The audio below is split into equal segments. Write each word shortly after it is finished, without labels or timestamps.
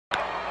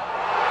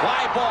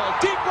Fly ball,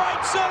 deep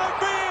right center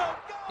field.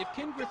 If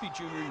Ken Griffey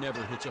Jr.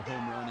 never hits a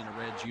home run in a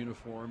Reds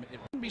uniform, it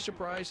wouldn't be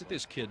surprised that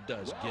this kid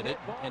does get it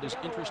and is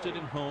interested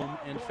in home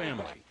and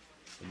family.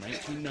 In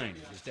 1990,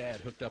 his dad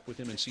hooked up with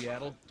him in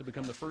Seattle to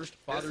become the first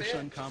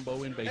father-son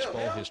combo in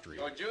baseball history.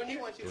 Go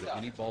to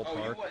any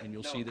ballpark and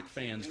you'll see that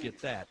fans get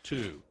that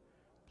too.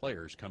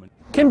 Players coming.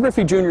 Ken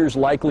Griffey Jr.'s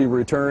likely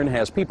return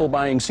has people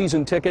buying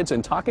season tickets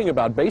and talking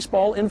about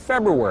baseball in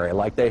February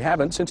like they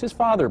haven't since his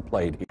father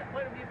played here.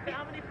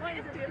 How many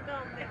points have you got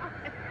now?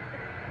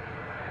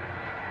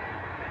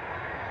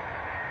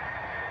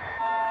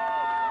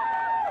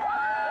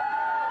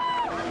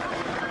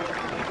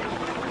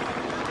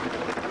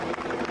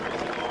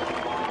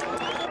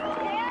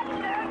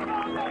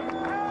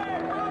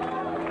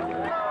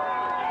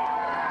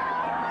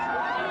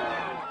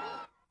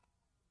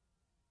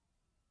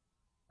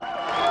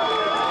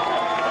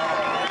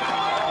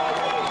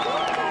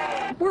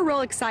 We're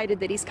real excited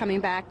that he's coming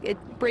back. It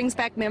brings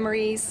back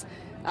memories.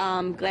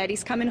 Glad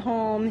he's coming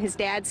home. His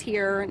dad's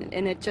here,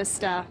 and it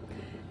just,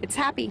 it's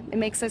happy. It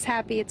makes us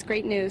happy. It's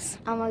great news.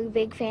 I'm a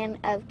big fan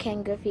of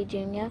Ken Griffey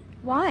Jr.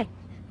 Why?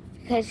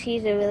 because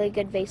he's a really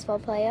good baseball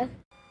player.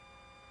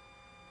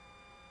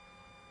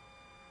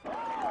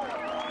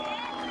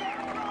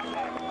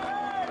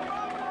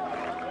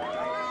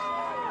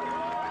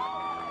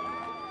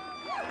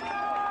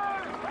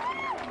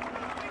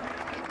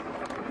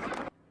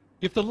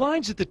 If the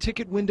lines at the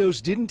ticket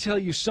windows didn't tell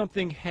you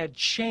something had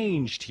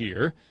changed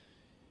here,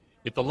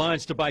 if the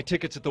lines to buy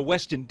tickets at the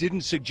Westin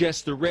didn't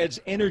suggest the Reds'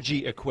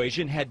 energy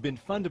equation had been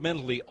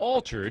fundamentally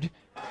altered,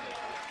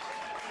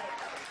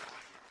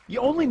 you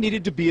only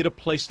needed to be at a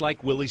place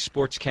like Willie's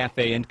Sports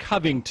Cafe in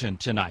Covington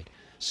tonight.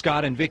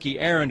 Scott and Vicki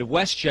Aaron of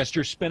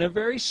Westchester spent a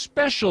very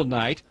special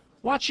night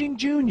watching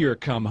Junior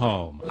come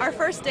home. Our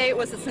first date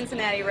was a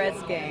Cincinnati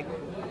Reds game.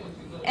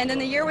 And then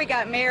the year we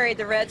got married,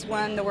 the Reds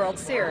won the World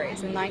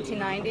Series in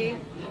 1990.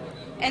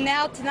 And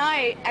now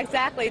tonight,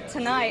 exactly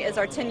tonight, is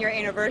our 10-year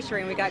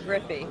anniversary, and we got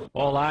Griffey.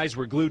 All eyes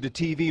were glued to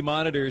TV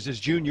monitors as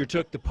Junior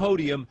took the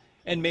podium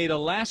and made a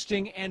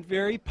lasting and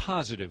very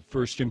positive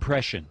first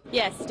impression.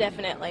 Yes,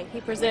 definitely.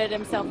 He presented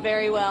himself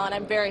very well, and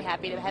I'm very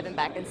happy to have him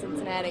back in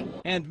Cincinnati.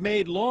 And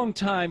made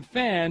longtime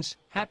fans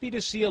happy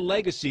to see a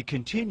legacy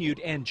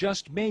continued and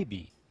just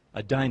maybe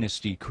a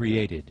dynasty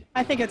created.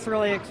 I think it's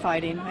really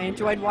exciting. I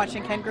enjoyed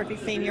watching Ken Griffey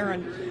Sr.,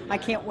 and I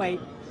can't wait.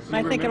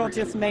 I think it'll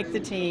just make the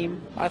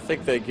team. I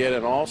think they get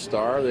an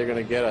all-star. They're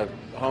going to get a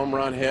home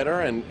run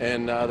hitter, and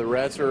the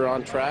Reds are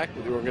on track.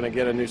 We're going to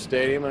get a new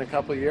stadium in a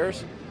couple of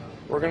years.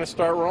 We're going to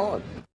start rolling.